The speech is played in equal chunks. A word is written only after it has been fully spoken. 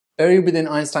Buried within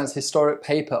Einstein's historic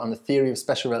paper on the theory of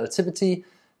special relativity,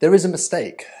 there is a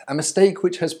mistake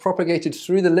which has propagated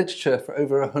through the literature for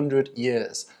over 100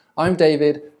 years. I'm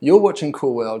David, you're watching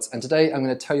Cool Worlds, and today I'm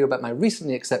going to tell you about my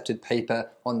recently accepted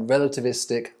paper on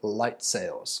relativistic light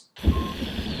sails.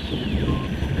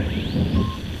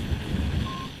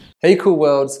 Hey Cool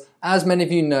Worlds, as many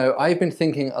of you know, I've been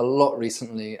thinking a lot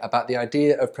recently about the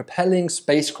idea of propelling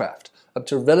spacecraft up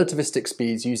to relativistic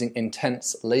speeds using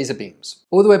intense laser beams.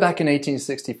 All the way back in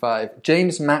 1865,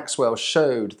 James Maxwell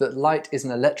showed that light is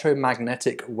an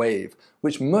electromagnetic wave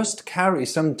which must carry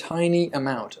some tiny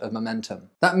amount of momentum.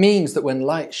 That means that when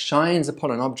light shines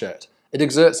upon an object, it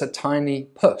exerts a tiny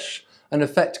push, an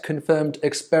effect confirmed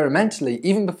experimentally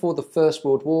even before the First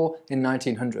World War in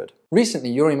 1900.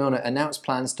 Recently, Yuri Milner announced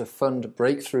plans to fund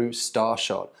Breakthrough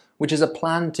Starshot, which is a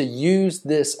plan to use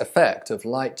this effect of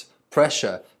light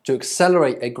pressure to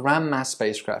accelerate a grand mass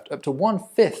spacecraft up to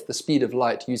 1/5 the speed of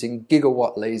light using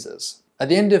gigawatt lasers. At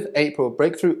the end of April,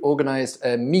 Breakthrough organized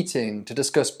a meeting to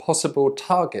discuss possible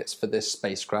targets for this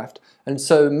spacecraft, and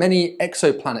so many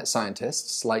exoplanet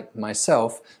scientists, like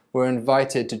myself, were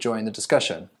invited to join the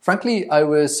discussion. Frankly, I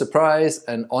was surprised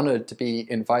and honored to be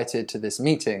invited to this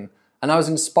meeting, and I was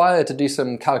inspired to do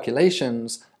some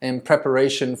calculations in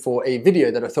preparation for a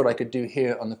video that I thought I could do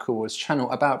here on the Cool Worlds channel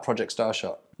about Project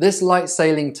Starshot. This light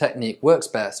sailing technique works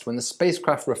best when the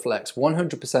spacecraft reflects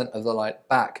 100% of the light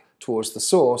back towards the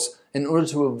source in order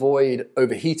to avoid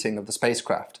overheating of the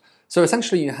spacecraft. So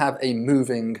essentially you have a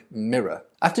moving mirror.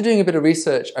 After doing a bit of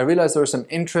research, I realized there are some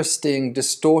interesting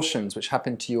distortions which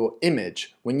happen to your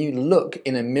image when you look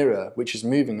in a mirror which is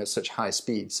moving at such high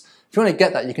speeds. If you want to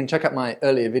get that, you can check out my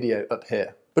earlier video up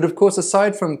here. But of course,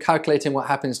 aside from calculating what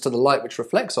happens to the light which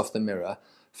reflects off the mirror,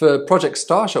 for Project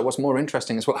Starshot, what's more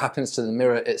interesting is what happens to the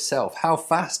mirror itself. How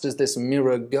fast does this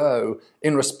mirror go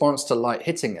in response to light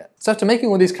hitting it? So after making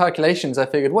all these calculations, I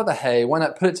figured, what the hey, why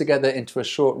not put it together into a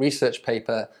short research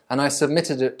paper, and I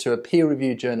submitted it to a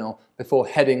peer-reviewed journal before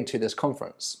heading to this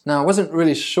conference. Now, I wasn't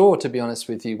really sure, to be honest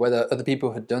with you, whether other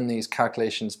people had done these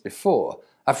calculations before.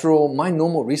 After all, my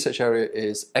normal research area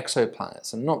is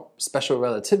exoplanets and not special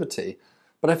relativity.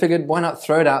 But I figured, why not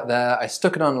throw it out there? I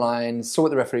stuck it online, saw what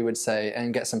the referee would say,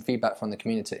 and get some feedback from the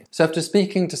community. So after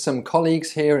speaking to some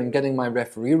colleagues here and getting my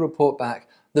referee report back,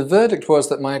 the verdict was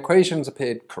that my equations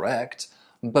appeared correct,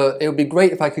 but it would be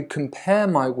great if I could compare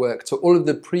my work to all of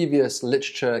the previous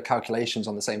literature calculations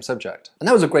on the same subject. And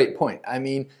that was a great point. I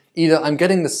mean, either I'm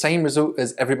getting the same result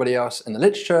as everybody else in the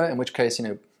literature, in which case,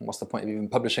 what's the point of even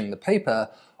publishing the paper?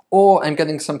 Or I'm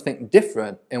getting something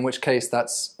different, in which case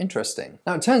that's interesting.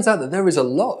 Now it turns out that there is a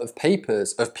lot of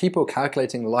papers of people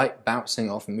calculating light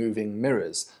bouncing off moving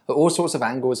mirrors at all sorts of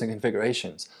angles and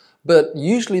configurations. But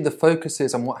usually the focus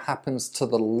is on what happens to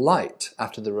the light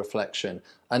after the reflection,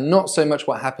 and not so much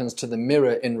what happens to the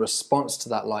mirror in response to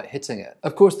that light hitting it.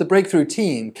 Of course, the Breakthrough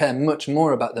team care much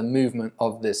more about the movement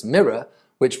of this mirror,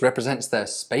 which represents their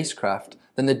spacecraft,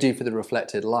 than they do for the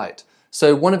reflected light.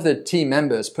 So one of the team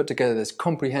members put together this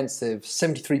comprehensive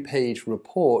 73-page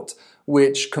report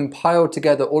which compiled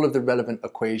together all of the relevant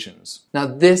equations. Now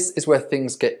this is where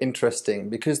things get interesting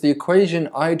because the equation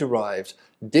I derived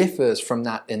differs from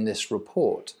that in this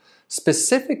report.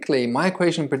 Specifically, my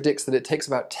equation predicts that it takes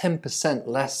about 10%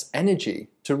 less energy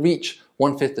to reach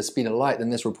 1/5 the speed of light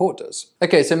than this report does.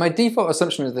 Okay, so my default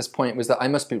assumption at this point was that I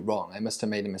must be wrong, I must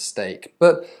have made a mistake,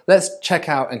 but let's check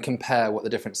out and compare what the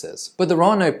difference is. But there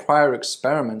are no prior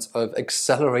experiments of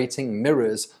accelerating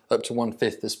mirrors up to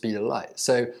 1/5 the speed of light,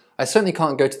 so I certainly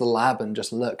can't go to the lab and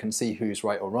just look and see who's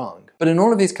right or wrong. But in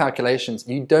all of these calculations,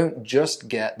 you don't just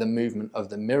get the movement of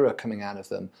the mirror coming out of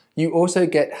them, you also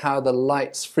get how the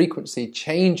light's frequency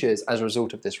changes as a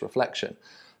result of this reflection.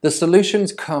 The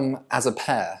solutions come as a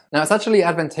pair. Now it's actually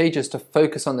advantageous to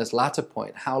focus on this latter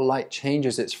point, how light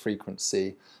changes its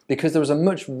frequency, because there was a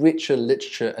much richer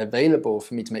literature available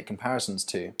for me to make comparisons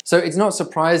to. So it's not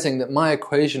surprising that my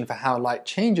equation for how light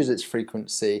changes its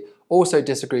frequency also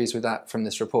disagrees with that from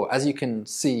this report, as you can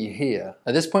see here.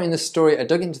 At this point in the story, I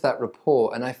dug into that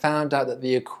report and I found out that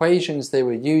the equations they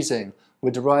were using were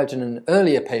derived in an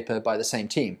earlier paper by the same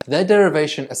team. Their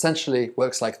derivation essentially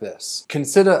works like this.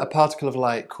 Consider a particle of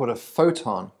light called a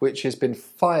photon, which has been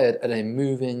fired at a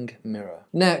moving mirror.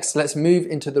 Next, let's move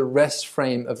into the rest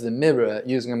frame of the mirror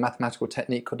using a mathematical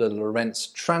technique called a Lorentz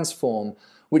transform,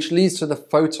 which leads to the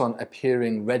photon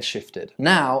appearing redshifted.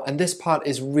 Now, and this part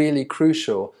is really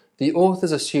crucial, the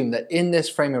authors assume that in this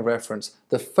frame of reference,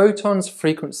 the photon's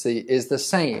frequency is the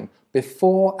same,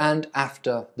 before and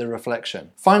after the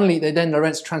reflection. Finally, they then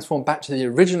Lorentz transform back to the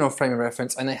original frame of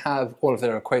reference and they have all of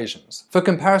their equations. For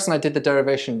comparison, I did the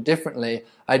derivation differently.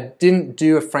 I didn't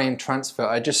do a frame transfer.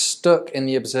 I just stuck in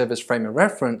the observer's frame of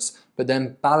reference, but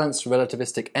then balanced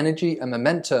relativistic energy and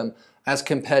momentum as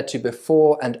compared to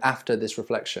before and after this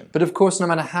reflection. But of course, no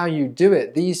matter how you do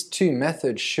it, these two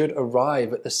methods should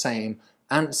arrive at the same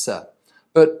answer.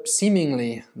 But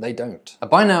seemingly they don't.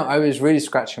 By now I was really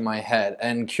scratching my head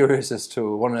and curious as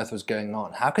to what on earth was going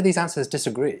on. How could these answers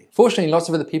disagree? Fortunately, lots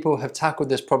of other people have tackled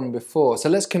this problem before, so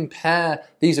let's compare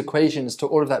these equations to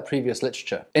all of that previous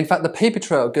literature. In fact, the paper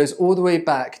trail goes all the way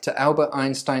back to Albert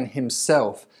Einstein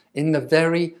himself in the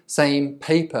very same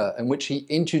paper in which he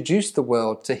introduced the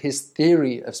world to his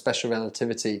theory of special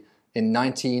relativity in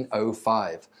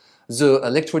 1905, Zur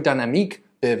Elektrodynamik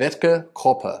der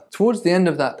Wetterkörper. Towards the end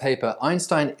of that paper,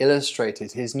 Einstein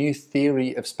illustrated his new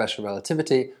theory of special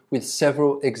relativity with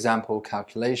several example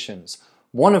calculations,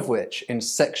 one of which, in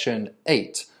section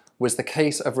 8, was the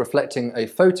case of reflecting a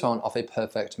photon off a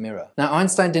perfect mirror. Now,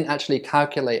 Einstein didn't actually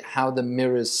calculate how the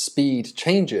mirror's speed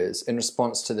changes in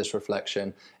response to this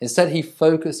reflection. Instead, he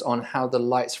focused on how the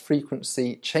light's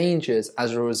frequency changes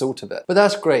as a result of it. But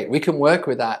that's great. We can work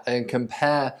with that and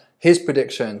compare his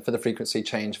prediction for the frequency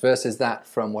change versus that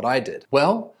from what I did.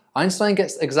 Well, Einstein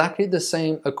gets exactly the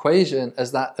same equation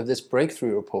as that of this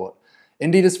breakthrough report.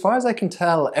 Indeed, as far as I can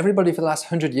tell, everybody for the last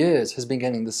 100 years has been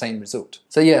getting the same result.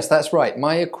 So yes, that's right,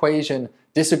 my equation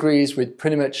disagrees with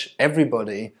pretty much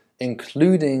everybody,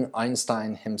 including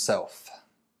Einstein himself.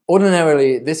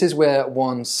 Ordinarily, this is where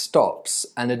one stops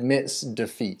and admits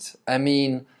defeat. I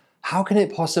mean, how can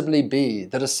it possibly be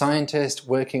that a scientist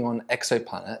working on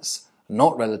exoplanets,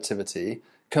 not relativity,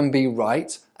 can be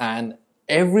right and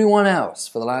everyone else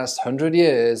for the last 100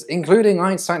 years, including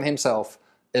Einstein himself,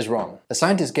 is wrong? The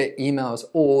scientists get emails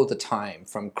all the time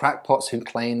from crackpots who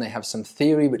claim they have some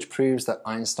theory which proves that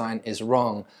Einstein is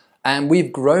wrong, and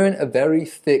we've grown a very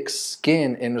thick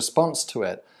skin in response to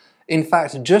it. In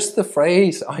fact, just the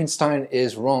phrase Einstein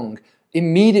is wrong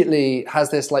immediately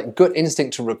has this gut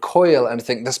instinct to recoil and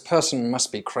think this person must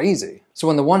be crazy. So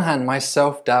on the one hand, my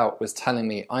self-doubt was telling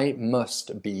me I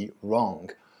must be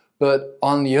wrong. But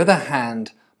on the other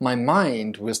hand, my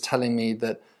mind was telling me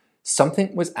that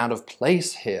something was out of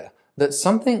place here, that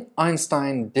something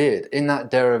Einstein did in that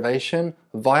derivation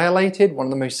violated one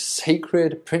of the most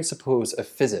sacred principles of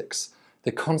physics,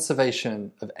 the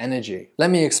conservation of energy. Let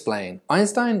me explain.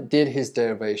 Einstein did his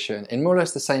derivation in more or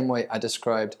less the same way I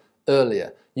described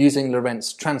earlier, using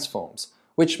Lorentz transforms,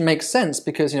 which makes sense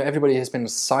because everybody has been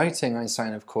citing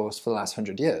Einstein, of course, for the last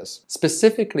 100 years.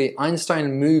 Specifically,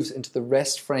 Einstein moves into the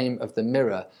rest frame of the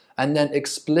mirror and then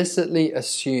explicitly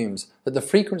assumes that the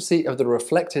frequency of the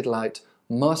reflected light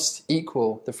must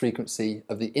equal the frequency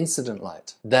of the incident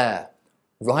light. There,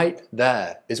 right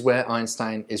there, is where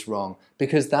Einstein is wrong,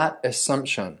 because that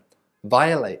assumption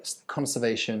violates the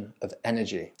conservation of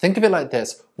energy. Think of it like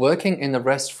this: working in the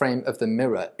rest frame of the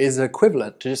mirror is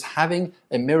equivalent to just having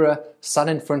a mirror sat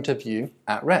in front of you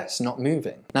at rest, not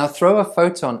moving. Now throw a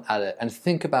photon at it and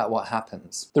think about what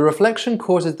happens. The reflection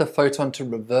causes the photon to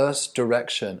reverse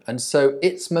direction, and so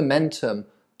its momentum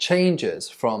changes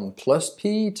from plus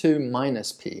p to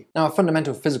minus p. Now, a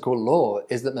fundamental physical law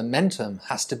is that momentum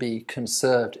has to be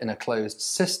conserved in a closed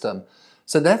system.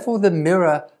 So therefore the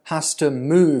mirror has to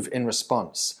move in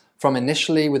response, from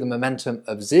initially with a momentum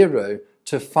of 0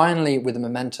 to finally with a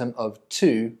momentum of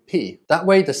 2p. That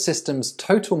way the system's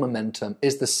total momentum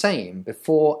is the same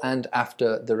before and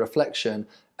after the reflection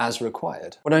as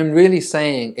required. What I'm really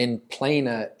saying in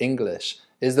plainer English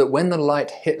is that when the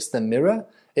light hits the mirror,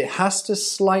 it has to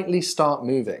slightly start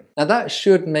moving. Now that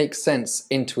should make sense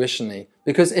intuitionally,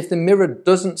 because if the mirror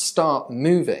doesn't start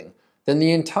moving, then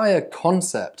the entire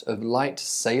concept of light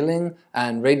sailing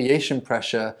and radiation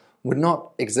pressure would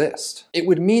not exist. It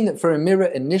would mean that for a mirror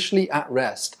initially at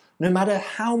rest, no matter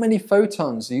how many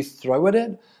photons you throw at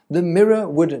it, the mirror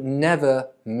would never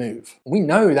move. We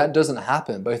know that doesn't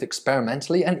happen, both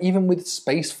experimentally and even with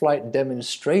spaceflight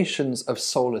demonstrations of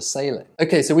solar sailing.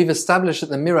 Okay, so we've established that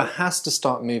the mirror has to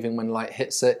start moving when light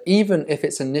hits it, even if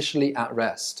it's initially at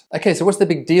rest. Okay, so what's the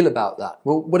big deal about that?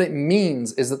 Well, what it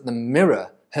means is that the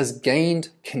mirror has gained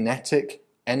kinetic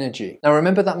energy. Now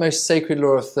remember that most sacred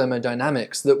law of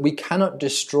thermodynamics, that we cannot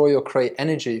destroy or create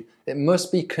energy, it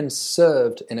must be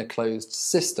conserved in a closed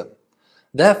system.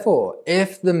 Therefore,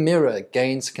 if the mirror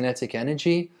gains kinetic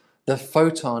energy, the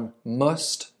photon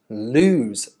must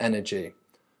lose energy.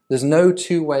 There's no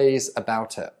two ways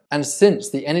about it. And since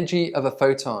the energy of a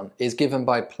photon is given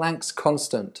by Planck's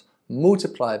constant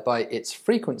multiplied by its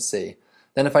frequency,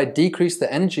 then if I decrease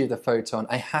the energy of the photon,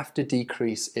 I have to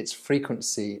decrease its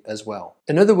frequency as well.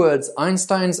 In other words,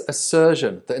 Einstein's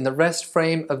assertion that in the rest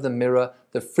frame of the mirror,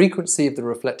 the frequency of the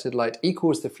reflected light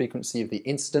equals the frequency of the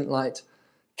incident light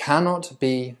cannot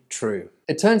be true.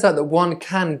 It turns out that one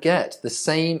can get the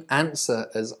same answer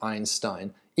as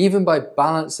Einstein, even by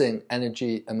balancing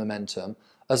energy and momentum,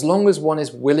 as long as one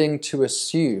is willing to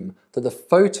assume that the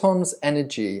photon's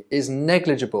energy is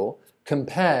negligible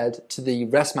compared to the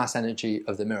rest mass energy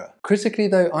of the mirror. Critically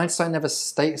though, Einstein never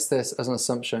states this as an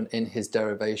assumption in his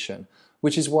derivation,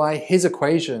 which is why his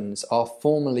equations are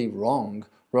formally wrong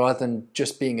rather than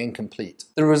just being incomplete.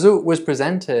 The result was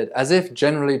presented as if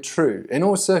generally true in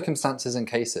all circumstances and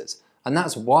cases, and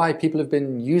that's why people have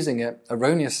been using it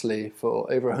erroneously for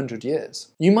over 100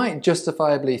 years. You might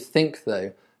justifiably think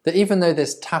though, that even though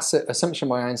this tacit assumption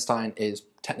by Einstein is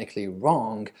technically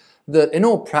wrong, that in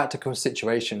all practical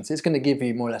situations it's going to give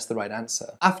you more or less the right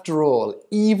answer. After all,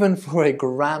 even for a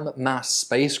gram mass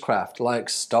spacecraft like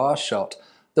Starshot,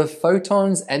 the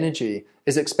photon's energy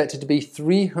is expected to be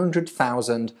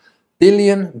 300,000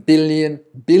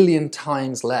 billion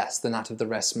times less than that of the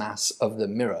rest mass of the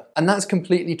mirror. And that's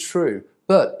completely true.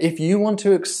 But if you want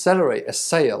to accelerate a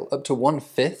sail up to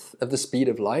 1/5 of the speed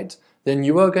of light, then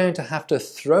you are going to have to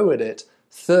throw at it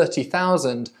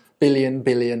 30,000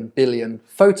 billion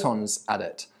photons at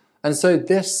it. And so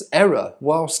this error,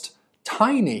 whilst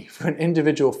tiny for an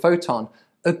individual photon,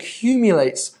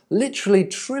 accumulates literally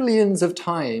trillions of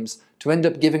times to end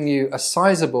up giving you a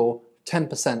sizable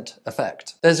 10%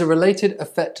 effect. There's a related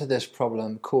effect to this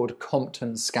problem called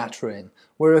Compton scattering,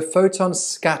 where a photon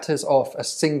scatters off a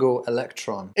single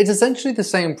electron. It's essentially the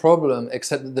same problem,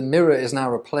 except that the mirror is now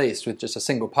replaced with just a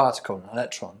single particle, an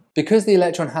electron. Because the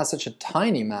electron has such a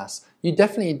tiny mass, you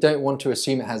definitely don't want to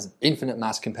assume it has infinite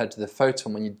mass compared to the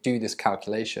photon when you do this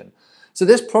calculation. So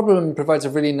this problem provides a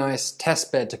really nice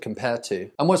test bed to compare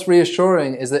to. And what's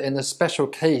reassuring is that in the special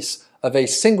case of a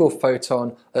single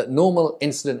photon at normal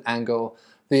incident angle,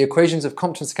 the equations of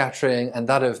Compton scattering and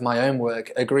that of my own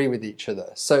work agree with each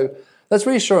other. So that's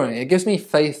reassuring. It gives me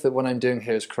faith that what I'm doing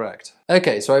here is correct.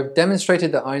 Okay, so I've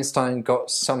demonstrated that Einstein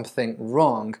got something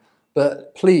wrong,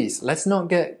 but please, let's not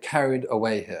get carried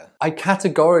away here. I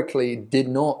categorically did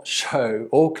not show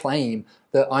or claim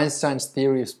that Einstein's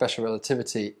theory of special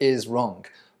relativity is wrong.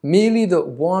 Merely that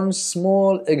one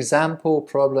small example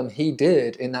problem he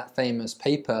did in that famous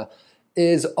paper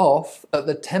is off at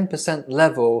the 10%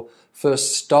 level for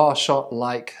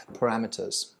Starshot-like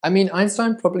parameters. I mean,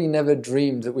 Einstein probably never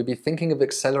dreamed that we'd be thinking of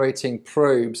accelerating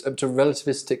probes up to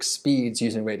relativistic speeds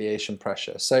using radiation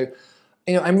pressure. So,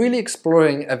 I'm really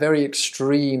exploring a very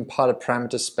extreme part of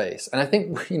parameter space, and I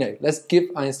think, let's give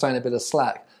Einstein a bit of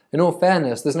slack. In all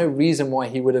fairness, there's no reason why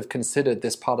he would have considered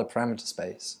this part of parameter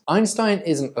space. Einstein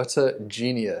is an utter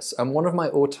genius and one of my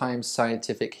all-time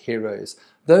scientific heroes.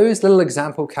 Those little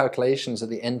example calculations at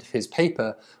the end of his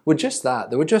paper were just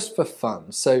that. They were just for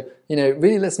fun. So,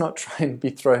 really let's not try and be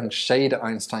throwing shade at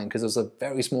Einstein because it was a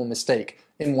very small mistake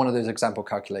in one of those example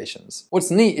calculations.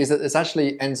 What's neat is that this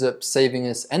actually ends up saving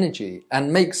us energy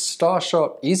and makes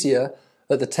Starshot easier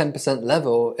at the 10%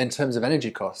 level in terms of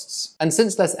energy costs. And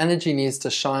since less energy needs to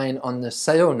shine on the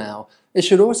sail now, it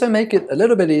should also make it a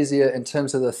little bit easier in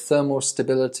terms of the thermal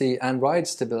stability and ride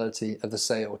stability of the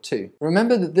sail too.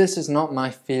 Remember that this is not my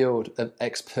field of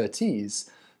expertise,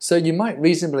 so you might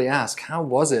reasonably ask, how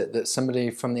was it that somebody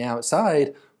from the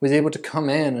outside was able to come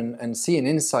in and see an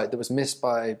insight that was missed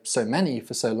by so many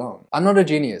for so long? I'm not a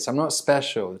genius, I'm not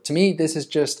special. To me, this is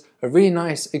just a really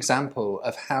nice example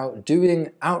of how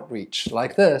doing outreach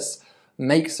like this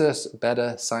makes us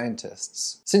better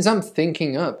scientists. Since I'm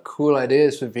thinking up cool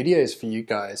ideas for videos for you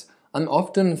guys, I'm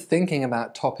often thinking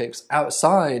about topics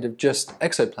outside of just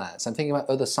exoplanets. I'm thinking about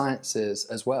other sciences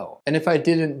as well. And if I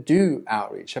didn't do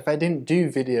outreach, if I didn't do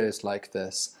videos like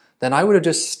this, then I would have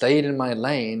just stayed in my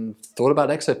lane, thought about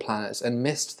exoplanets, and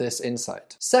missed this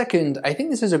insight. Second, I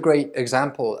think this is a great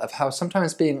example of how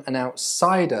sometimes being an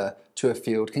outsider to a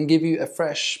field can give you a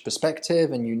fresh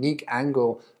perspective and unique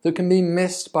angle that can be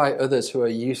missed by others who are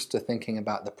used to thinking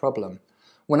about the problem.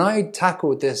 When I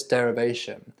tackled this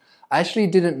derivation, I actually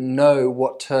didn't know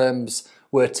what terms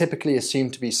were typically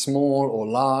assumed to be small or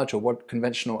large, or what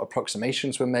conventional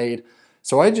approximations were made.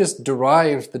 So I just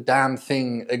derived the damn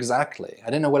thing exactly. I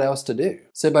didn't know what else to do.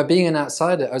 So by being an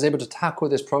outsider, I was able to tackle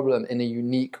this problem in a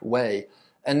unique way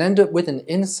and end up with an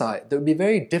insight that would be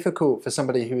very difficult for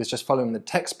somebody who was just following the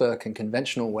textbook and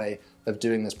conventional way of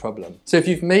doing this problem. So if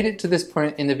you've made it to this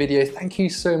point in the video, thank you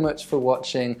so much for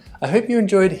watching. I hope you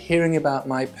enjoyed hearing about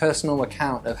my personal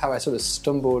account of how I sort of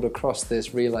stumbled across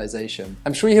this realization.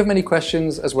 I'm sure you have many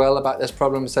questions as well about this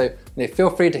problem, so feel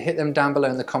free to hit them down below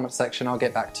in the comment section. I'll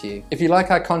get back to you. If you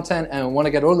like our content and want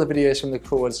to get all the videos from the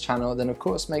Cool Words channel, then of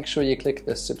course make sure you click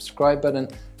the subscribe button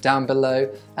down below.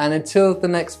 And until the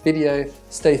next video,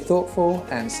 stay thoughtful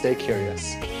and stay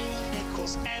curious.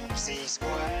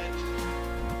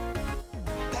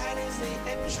 That is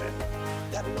the engine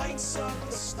that lights up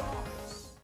the star.